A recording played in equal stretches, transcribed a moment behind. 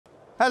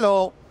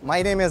Hello,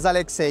 my name is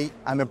Alexey.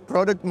 I'm a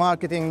product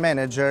marketing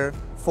manager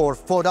for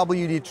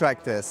 4WD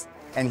tractors.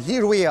 And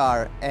here we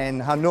are in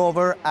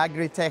Hanover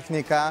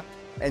Agritechnica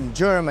in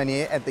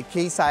Germany at the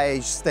Case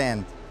IH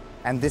stand.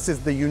 And this is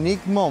the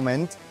unique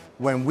moment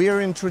when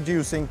we're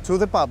introducing to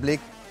the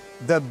public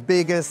the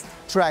biggest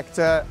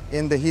tractor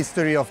in the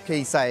history of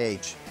Case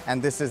IH.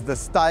 And this is the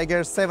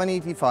Steiger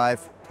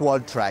 785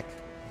 Quadtrac,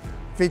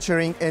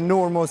 featuring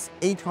enormous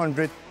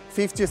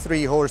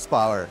 853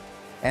 horsepower.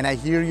 And I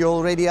hear you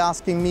already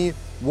asking me,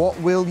 what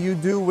will you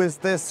do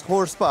with this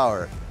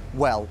horsepower?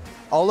 Well,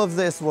 all of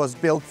this was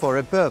built for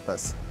a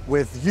purpose,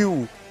 with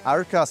you,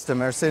 our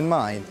customers, in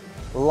mind: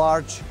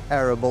 large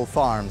arable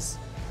farms.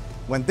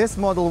 When this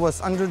model was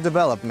under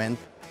development,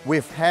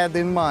 we've had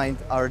in mind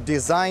our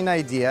design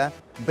idea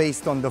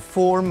based on the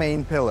four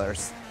main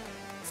pillars.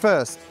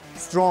 First,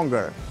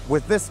 stronger.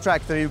 With this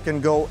tractor you can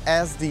go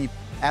as deep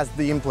as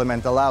the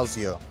implement allows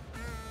you.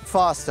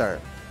 Faster.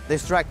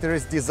 This tractor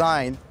is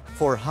designed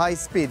for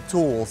high-speed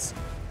tools,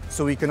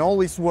 so we can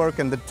always work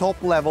in the top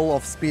level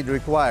of speed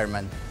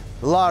requirement.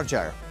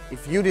 Larger.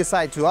 If you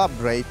decide to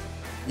upgrade,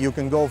 you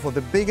can go for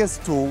the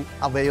biggest tool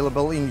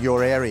available in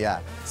your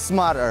area.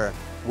 Smarter.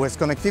 With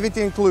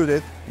connectivity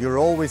included, you're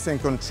always in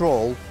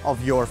control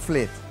of your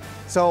fleet.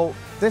 So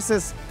this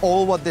is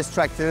all what this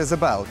tractor is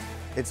about.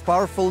 It's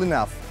powerful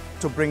enough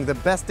to bring the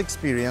best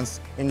experience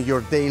in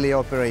your daily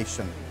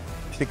operation.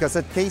 Because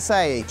at Case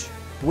IH,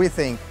 we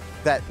think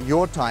that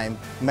your time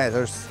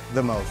matters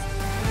the most.